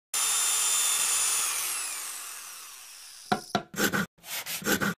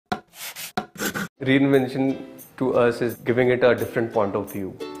Reinvention to us is giving it a different point of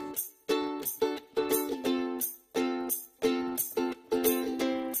view.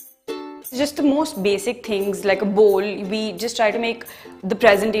 Just the most basic things like a bowl, we just try to make the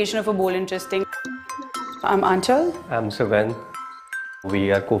presentation of a bowl interesting. I'm Anchal. I'm Suven.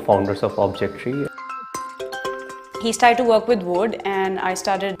 We are co-founders of Objectry. He started to work with wood and I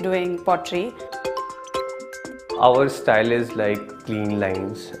started doing pottery. Our style is like clean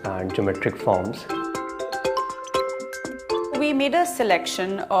lines and geometric forms. We made a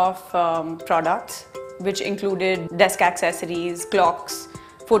selection of products which included desk accessories, clocks,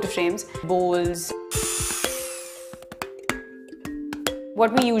 photo frames, bowls.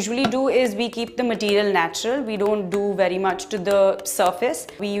 What we usually do is we keep the material natural. We don't do very much to the surface.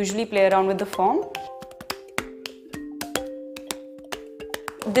 We usually play around with the form.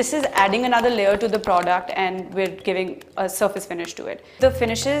 This is adding another layer to the product and we're giving a surface finish to it. The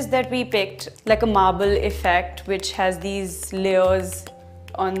finishes that we picked, like a marble effect which has these layers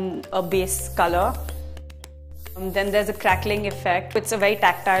on a base color. Then there's a crackling effect. It's a very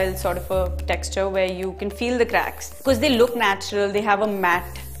tactile sort of a texture where you can feel the cracks. Because they look natural, they have a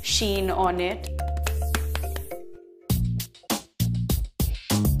matte sheen on it.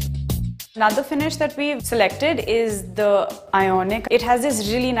 Another finish that we've selected is the ionic. It has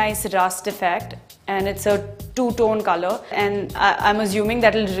this really nice rust effect and it's a two-tone color, and I'm assuming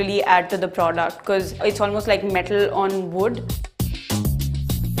that will really add to the product because it's almost like metal on wood.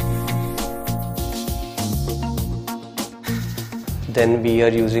 Then we are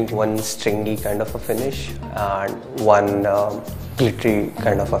using one stringy kind of a finish and one glittery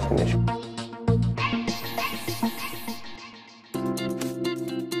kind of a finish.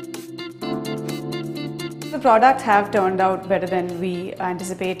 The products have turned out better than we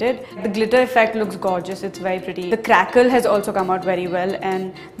anticipated. The glitter effect looks gorgeous, it's very pretty. The crackle has also come out very well,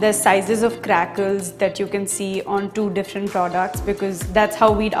 and there's sizes of crackles that you can see on two different products because that's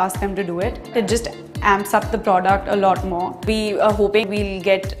how we'd ask them to do it. It just amps up the product a lot more. We are hoping we'll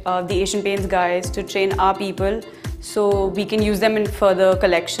get the Asianpaints guys to train our people so we can use them in further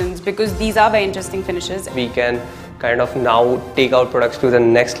collections because these are very interesting finishes. We can kind of now take our products to the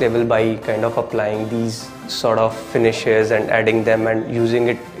next level by kind of applying these sort of finishes and adding them and using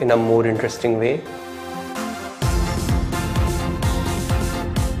it in a more interesting way.